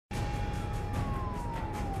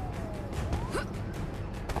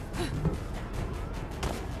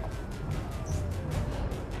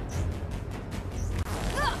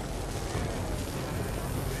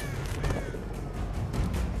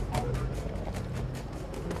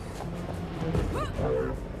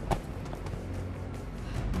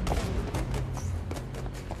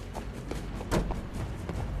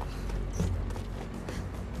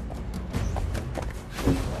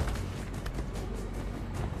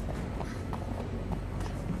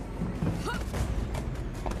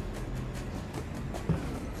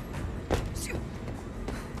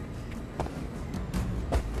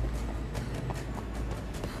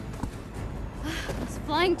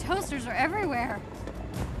flying toasters are everywhere.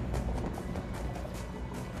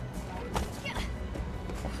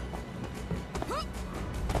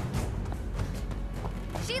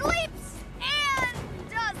 She leaps and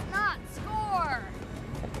does not score.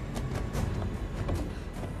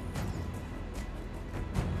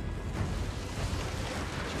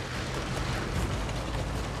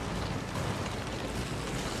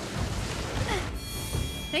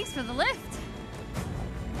 Thanks for the lift.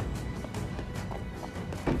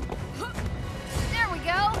 There we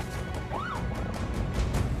go.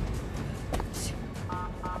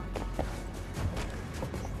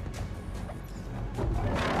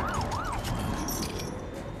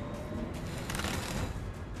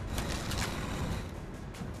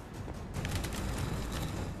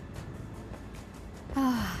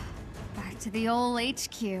 Back to the old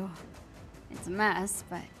HQ. It's a mess,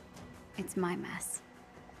 but it's my mess.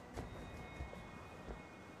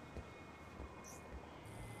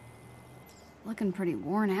 Looking pretty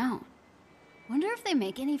worn out. Wonder if they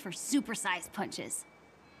make any for supersized punches.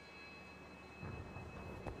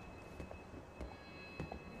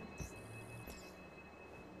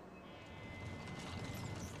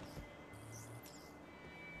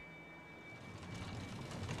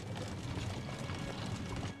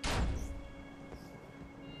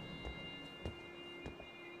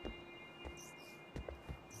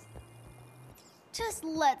 Just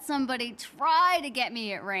let somebody try to get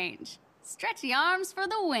me at range. Stretchy arms for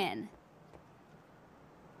the win.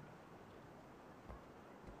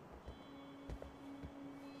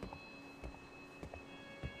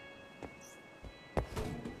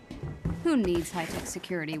 Who needs high-tech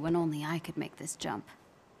security when only I could make this jump?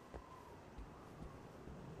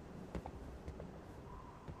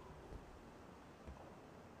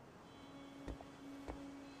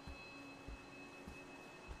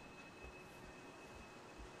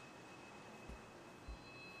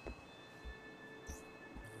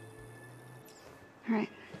 All right,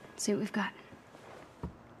 let's see what we've got.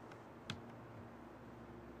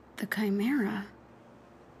 The Chimera?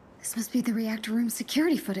 This must be the reactor room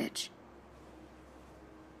security footage.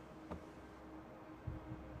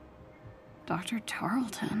 Dr.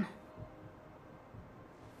 Tarleton.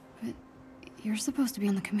 But you're supposed to be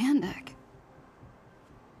on the command deck.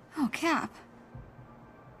 Oh, Cap.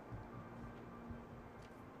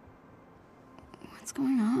 What's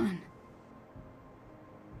going on?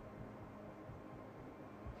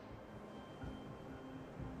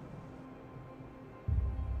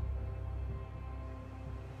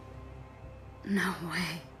 No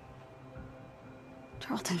way.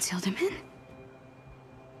 Tarleton sealed him in?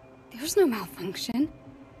 There's no malfunction.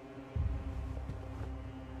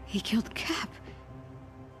 He killed Cap.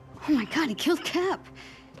 Oh my god, he killed Cap.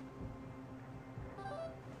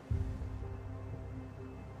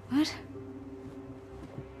 What?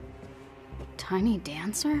 Tiny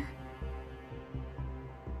dancer?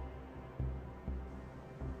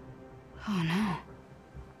 Oh no.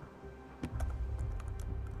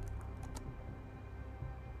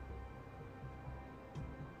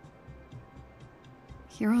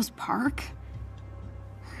 Heroes Park?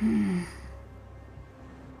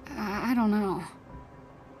 I don't know.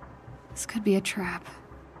 This could be a trap.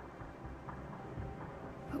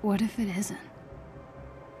 But what if it isn't?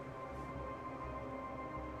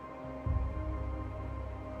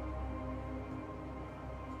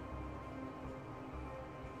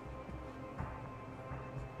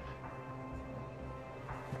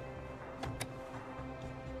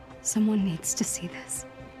 Someone needs to see this.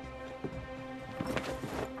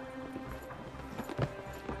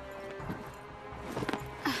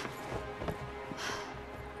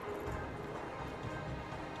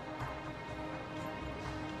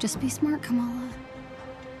 Just be smart, Kamala.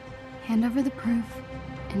 Hand over the proof,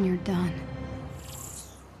 and you're done.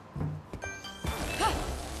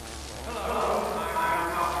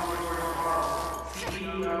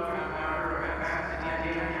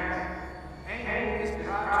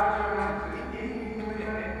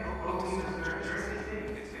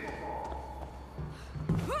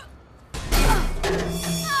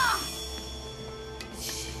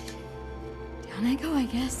 Down I go, I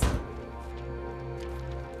guess.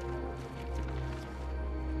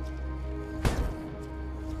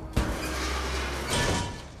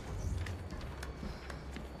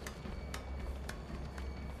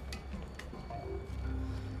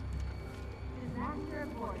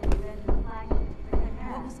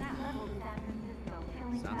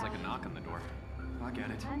 Sounds like a knock on the door. I'll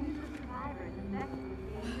get it.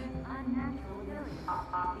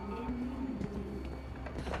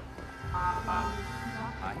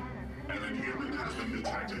 Hi. An impairment has been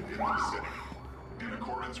detected in the city. In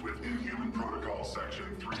accordance with Inhuman Protocol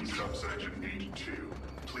Section 3, subsection H2,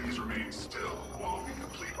 please remain still while we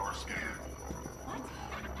complete our scan. What?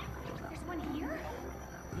 There's one here?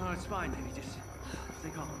 No, it's fine, baby. Just stay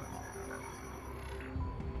calm.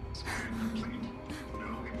 Scan complete.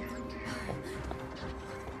 No Inhuman DNA.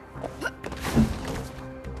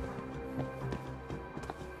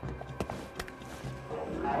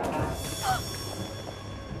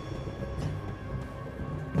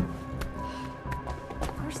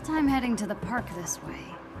 First time heading to the park this way.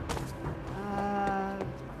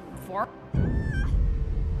 For?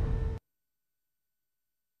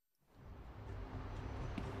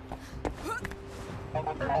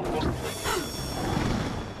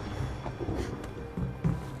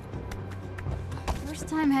 First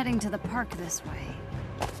time heading to the park this way.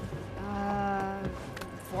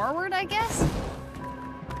 Forward, I guess?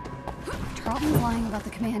 Tarleton's lying about the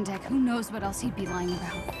command deck. Who knows what else he'd be lying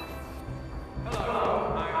about?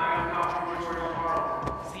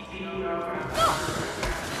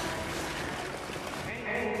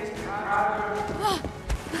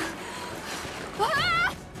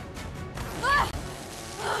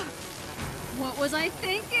 What was I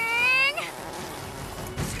thinking?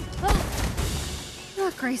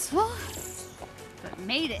 Not graceful, but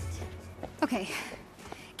made it. Okay,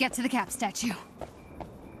 get to the Cap statue.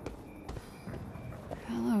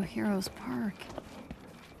 Hello, Heroes Park.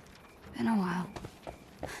 Been a while.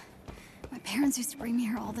 My parents used to bring me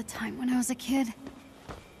here all the time when I was a kid.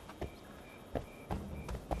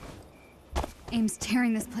 A.I.M's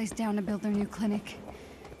tearing this place down to build their new clinic.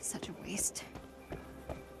 Such a waste.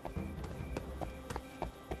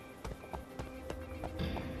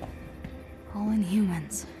 All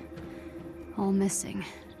Inhumans. All missing.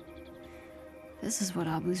 This is what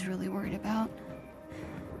Abu's really worried about.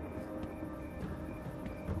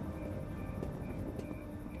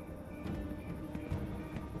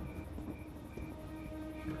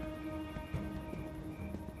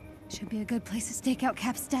 Should be a good place to stake out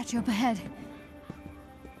Cap's statue up ahead.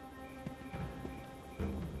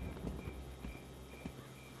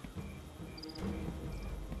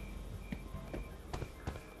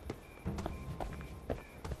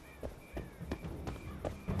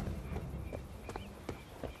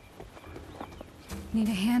 Need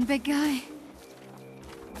a hand, big guy?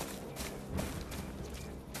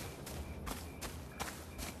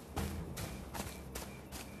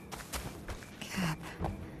 Cap.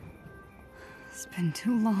 It's been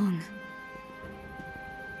too long.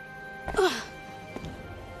 Ugh.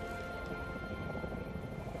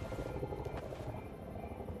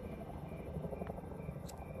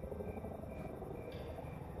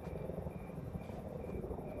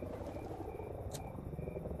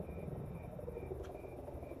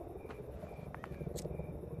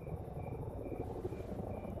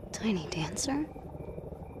 Tiny dancer?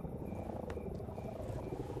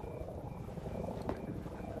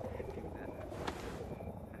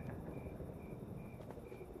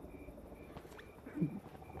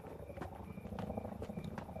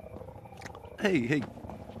 Hey.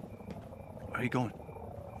 Where are you going?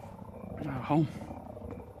 Home.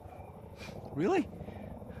 Really?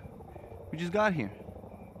 We just got here.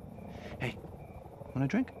 Hey, want a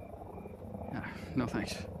drink? No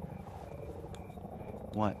thanks.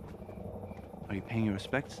 What? Are you paying your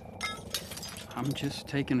respects? I'm just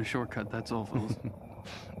taking a shortcut, that's all, fellas.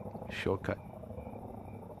 Shortcut.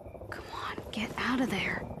 Come on, get out of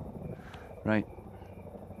there. Right.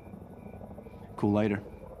 Cool lighter.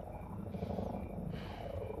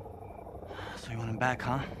 So you want him back,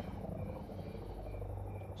 huh?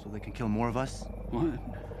 So they can kill more of us? What?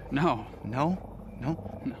 No. No?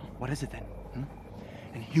 No? No. What is it then?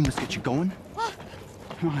 And you must get you going?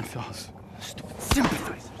 Come on, fellas. Stupid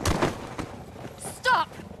sympathizer. Stop!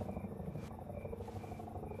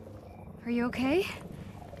 Are you okay?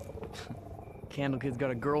 Candle Kid's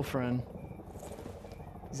got a girlfriend.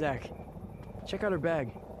 Zach, check out her bag.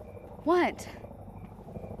 What?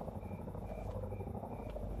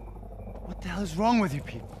 What the hell is wrong with you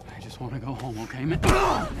people? I just want to go home, okay, man?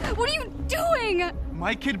 What are you doing?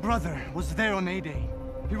 My kid brother was there on A-Day.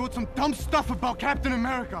 He wrote some dumb stuff about Captain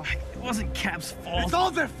America. It wasn't Cap's fault. It's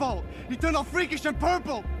all their fault. He turned all freakish and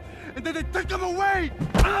purple. And then they took him away.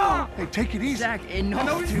 Hey, take it easy. Zach, enough, I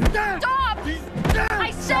know he's dude. dead. Stop! He's dead.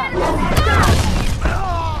 I said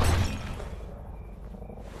stop!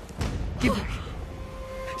 Get back.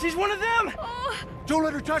 She's one of them! Don't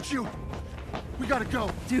let her touch you. We gotta go.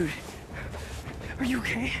 Dude, are you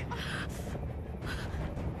okay?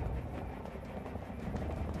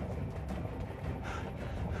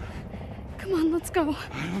 Come on, let's go.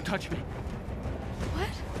 Don't touch me. What?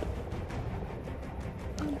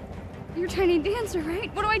 You're Tiny Dancer,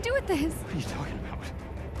 right? What do I do with this? What are you talking about?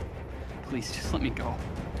 Please, just let me go.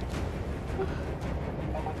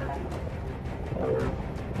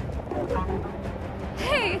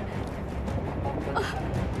 Hey!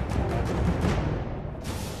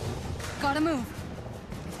 Gotta move.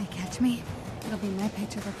 If they catch me, it'll be my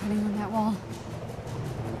picture they're putting on that wall.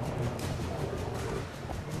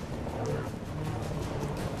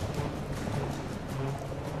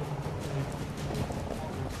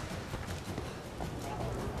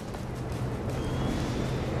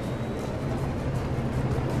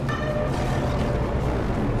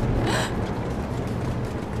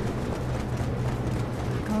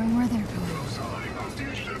 Going where they're going. No sign of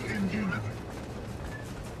fugitive inhuman.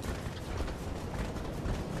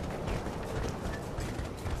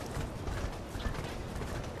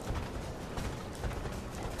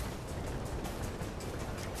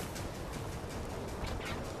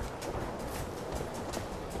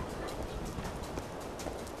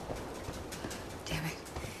 Damn it.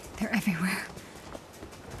 They're everywhere.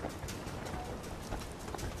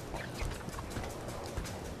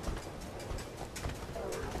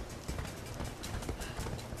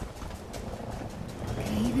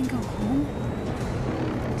 Can I even go home?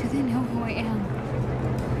 Do they know who I am?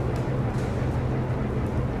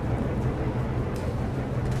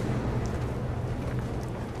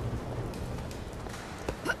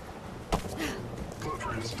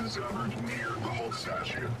 Footprints discovered near the Hulk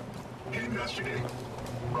statue. Investigate.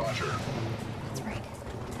 Roger. That's right.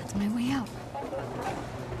 That's my way out.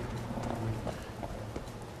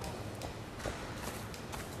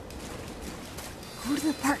 Go to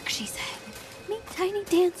the park, she said. Meet Tiny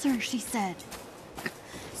Dancer, she said.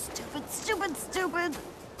 Stupid, stupid, stupid.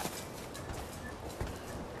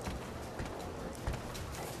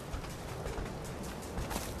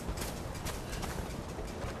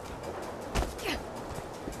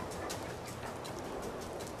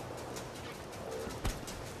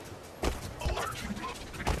 Alert.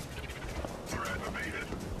 Threat evaded.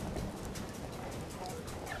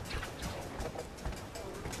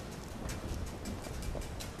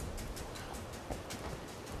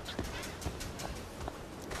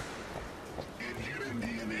 Inhuman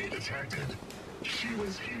DNA detected. She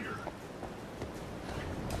was here.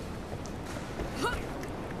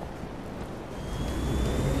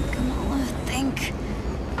 Kamala, think.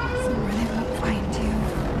 Somewhere they won't find you.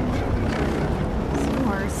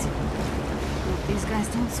 Sewers. Hope these guys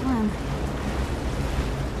don't swim.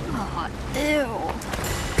 Aw, ew.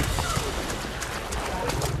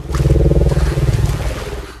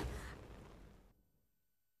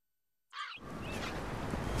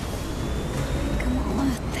 Kamala,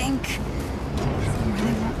 think. Somewhere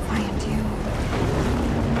they won't find you.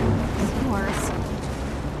 Sewers.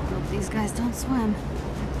 Hope these guys don't swim.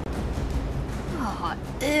 Aw,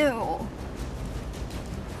 ew.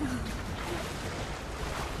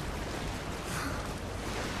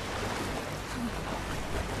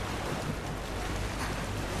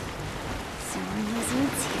 Sewer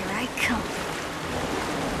lizards, here I come.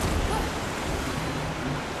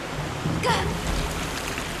 God.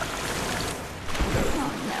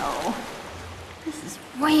 Oh no. This is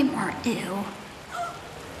way more ew.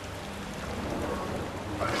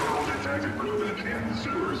 Patrol detected movement in the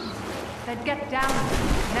sewers. Then get down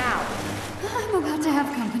now. I'm about to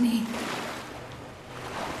have company.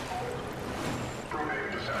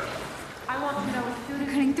 Propane descent. I want to know as soon They're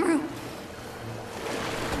as cutting through.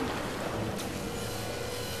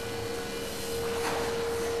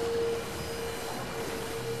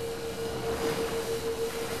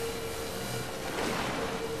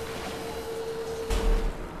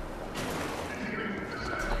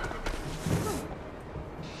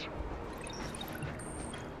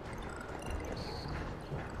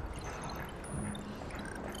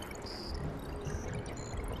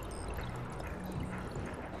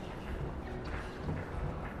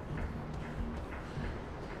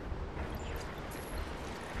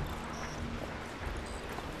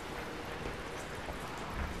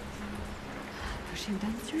 Pushing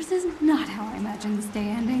dumpsters is not how I imagined this day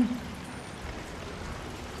ending.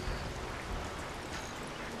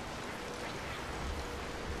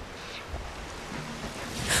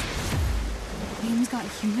 A.I.M's got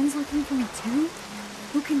humans looking for me too?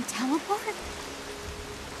 Who can teleport?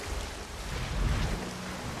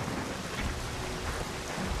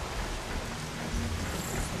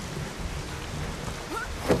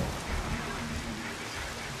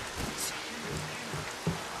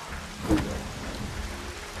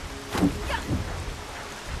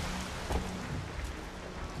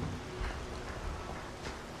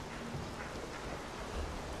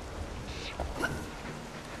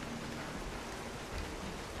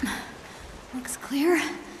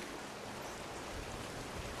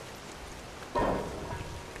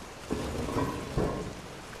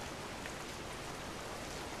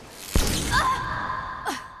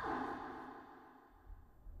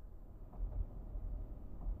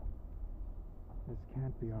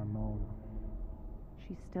 unknown.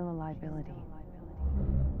 She's still a liability.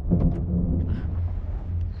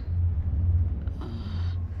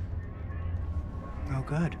 Oh,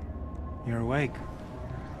 good. You're awake.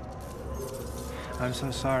 I'm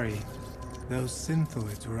so sorry. Those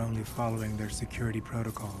synthoids were only following their security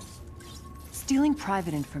protocols. Stealing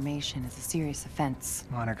private information is a serious offense.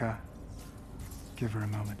 Monica, give her a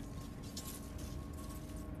moment.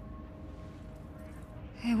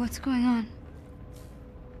 Hey, what's going on?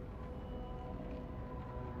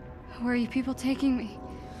 Where are you people taking me?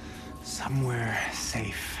 Somewhere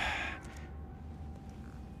safe.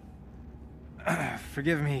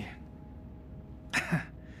 Forgive me.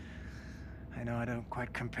 I know I don't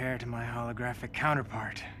quite compare to my holographic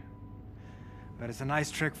counterpart, but it's a nice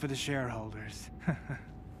trick for the shareholders.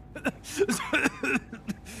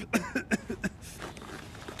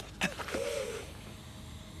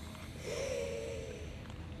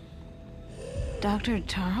 Dr.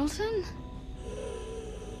 Tarleton?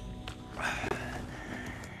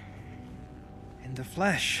 In the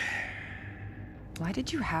flesh. Why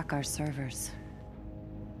did you hack our servers?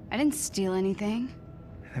 I didn't steal anything.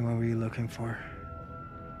 And what were you looking for?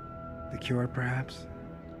 The cure, perhaps?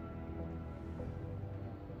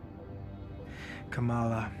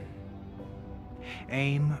 Kamala,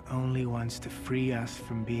 A.I.M only wants to free us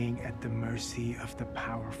from being at the mercy of the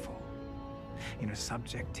powerful. You know,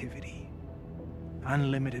 subjectivity.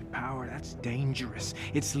 Unlimited power, that's dangerous.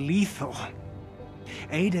 It's lethal.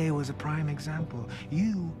 A-Day was a prime example.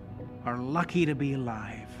 You are lucky to be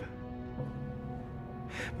alive.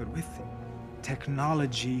 But with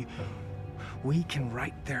technology, we can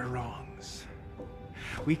right their wrongs.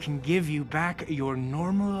 We can give you back your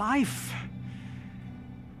normal life.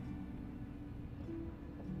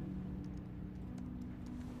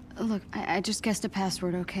 Look, I just guessed a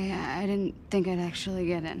password, okay? I didn't think I'd actually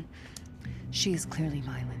get in. She is clearly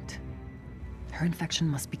violent. Her infection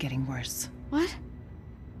must be getting worse. What?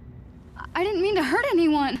 I didn't mean to hurt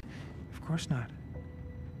anyone! Of course not.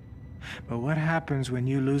 But what happens when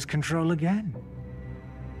you lose control again?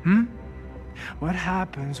 What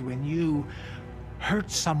happens when you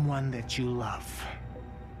hurt someone that you love?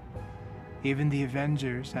 Even the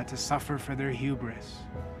Avengers had to suffer for their hubris.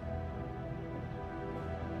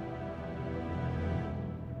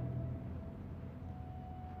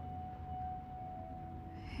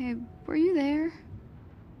 Hey, were you there?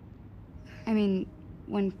 I mean,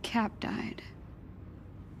 when Cap died.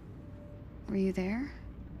 Were you there?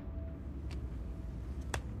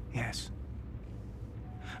 Yes.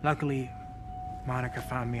 Luckily, Monica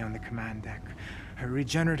found me on the command deck. Her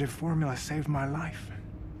regenerative formula saved my life.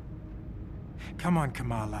 Come on,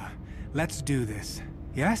 Kamala. Let's do this.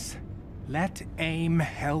 Yes? Let A.I.M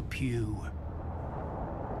help you.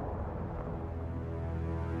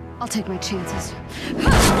 I'll take my chances.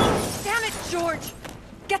 Damn it, George!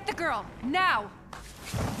 Get the girl, now!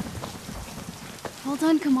 Hold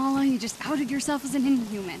on, Kamala. You just outed yourself as an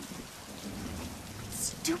Inhuman.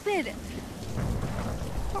 Stupid!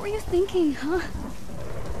 What were you thinking, huh?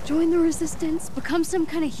 Join the Resistance? Become some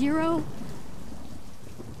kind of hero?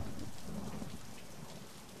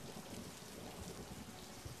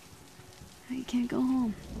 Now you can't go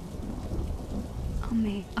home.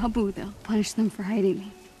 Abu, they'll punish them for hiding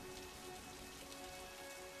me.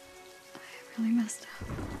 I really messed up.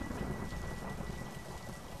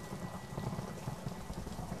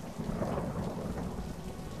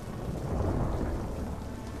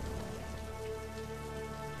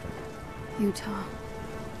 Utah.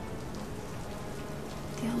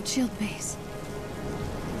 The old shield base.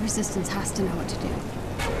 The Resistance has to know what to do.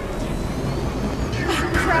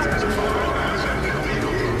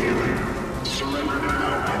 Surrender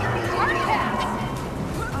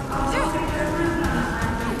now.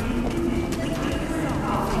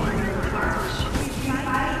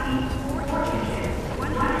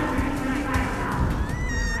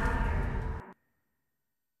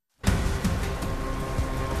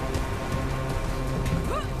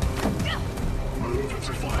 Move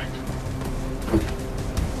to flank.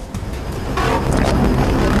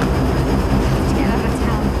 Get out of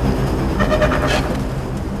town.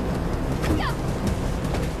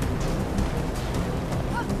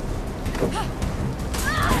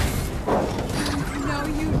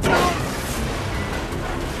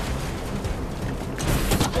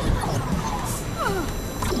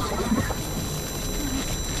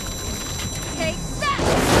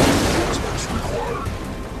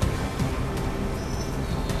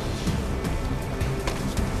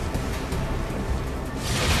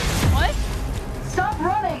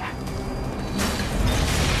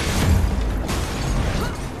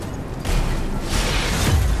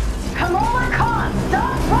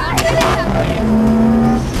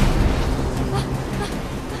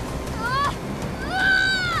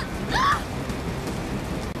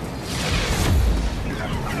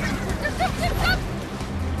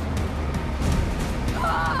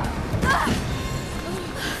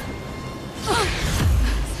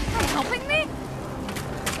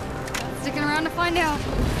 find out.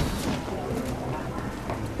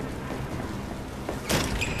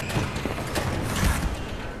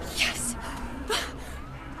 Yes.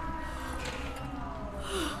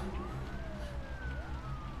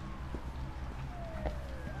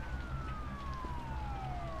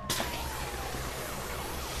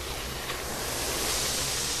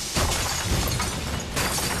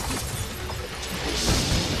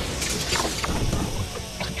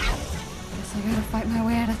 Guess I gotta fight my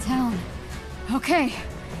way out of town. Okay,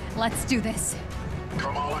 let's do this.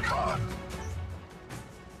 Kamala Khan.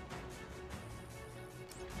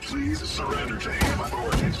 Please surrender to A.I.M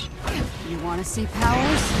authorities. You wanna see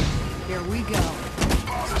powers? Here we go.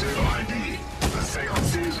 Positive ID. The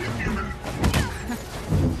seance is inhuman.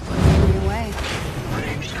 Put me away.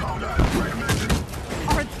 Ranged combat recommended.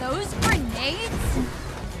 Are those grenades?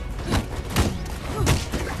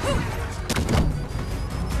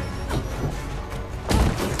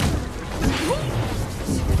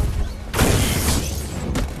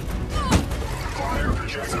 Fire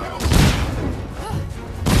projectiles.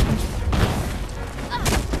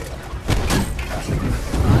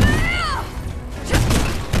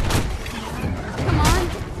 Come on.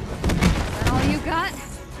 Is that all you got?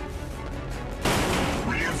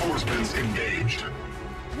 Reinforcements engaged.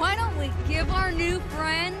 Why don't we give our new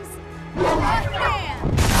friends a hand?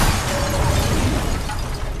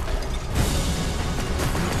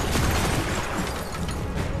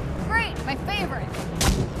 Great, my favorite.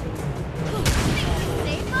 Think it's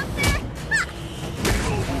safe up there? Ha!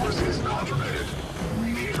 Lethal force is contraband. We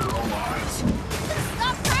need her alive.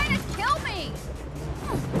 Stop trying to kill me!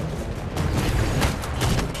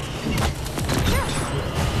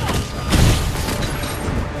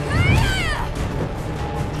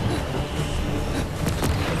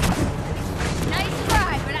 Nice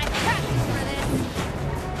try, but I practiced for this.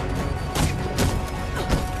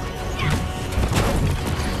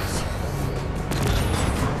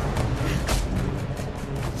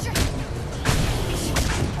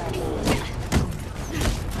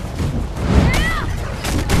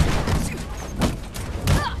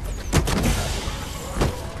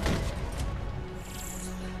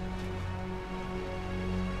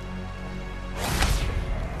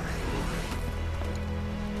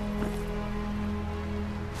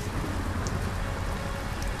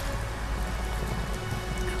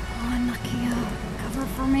 Come on, Nakia. Cover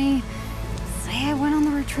for me. Say I went on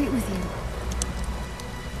the retreat with you.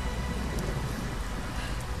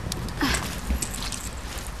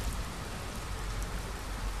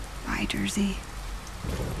 Bye, Jersey.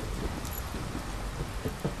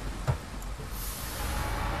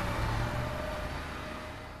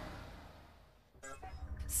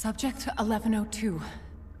 Subject 1102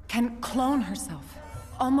 can clone herself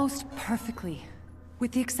almost perfectly,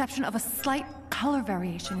 with the exception of a slight color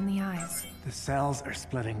variation in the eyes. The cells are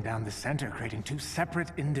splitting down the center, creating two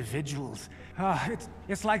separate individuals.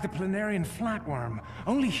 It's like the planarian flatworm,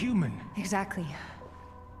 only human. Exactly.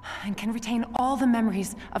 And can retain all the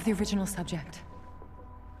memories of the original subject.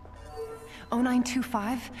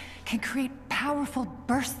 0925 can create powerful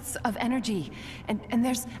bursts of energy, and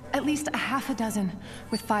there's at least a half a dozen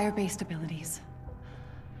with fire-based abilities.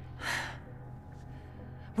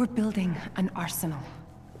 We're building an arsenal.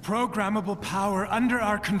 Programmable power under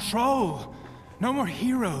our control. No more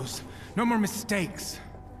heroes, no more mistakes.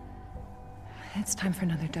 It's time for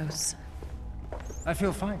another dose. I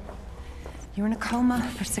feel fine. You were in a coma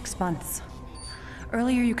for 6 months.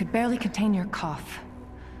 Earlier, you could barely contain your cough.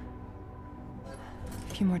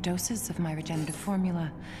 A few more doses of my regenerative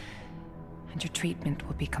formula, and your treatment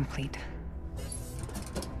will be complete.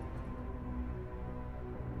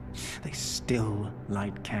 They still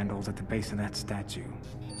light candles at the base of that statue.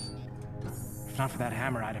 If not for that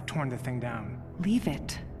hammer, I'd have torn the thing down. Leave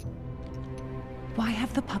it. Why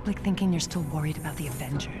have the public thinking you're still worried about the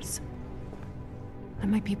Avengers? Let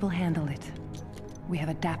my people handle it. We have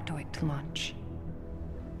Adaptoid to launch.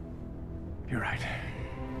 You're right.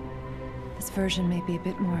 This version may be a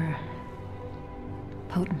bit more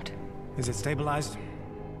potent. Is it stabilized?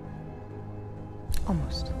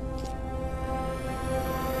 Almost.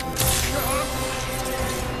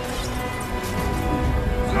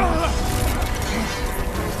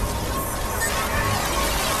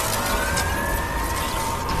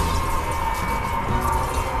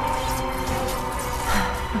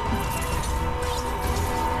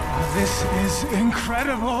 This is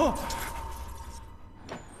incredible!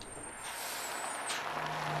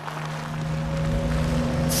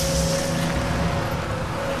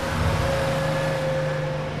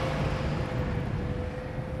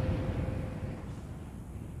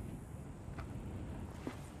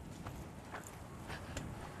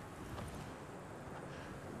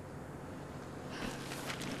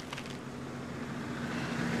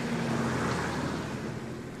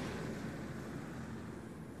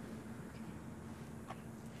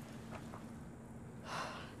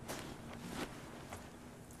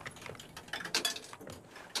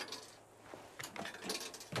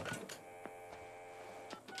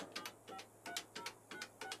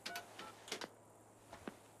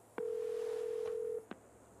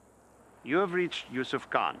 You have reached Yusuf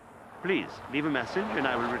Khan. Please, leave a message and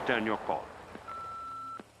I will return your call.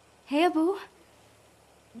 Hey, Abu.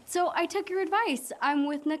 So I took your advice. I'm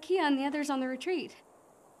with Nakia and the others on the retreat.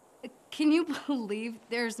 Can you believe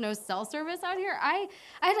there's no cell service out here? I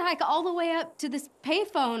had to hike all the way up to this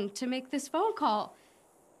payphone to make this phone call.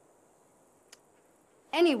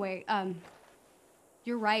 Anyway,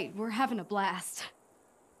 you're right. We're having a blast.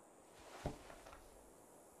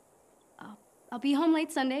 I'll be home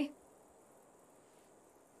late Sunday.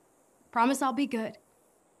 Promise I'll be good.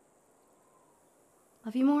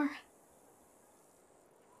 Love you more.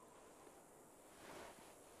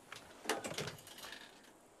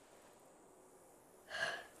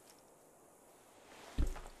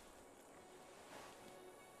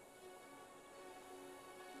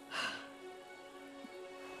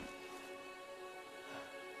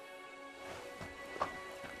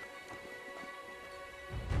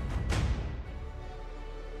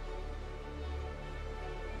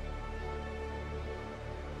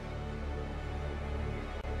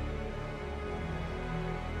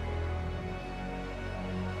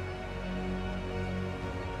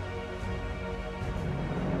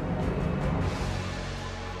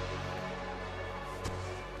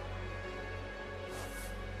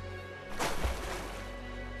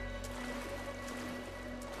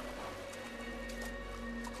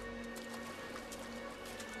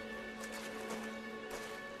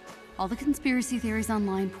 All the conspiracy theories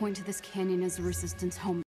online point to this canyon as the Resistance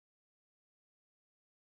home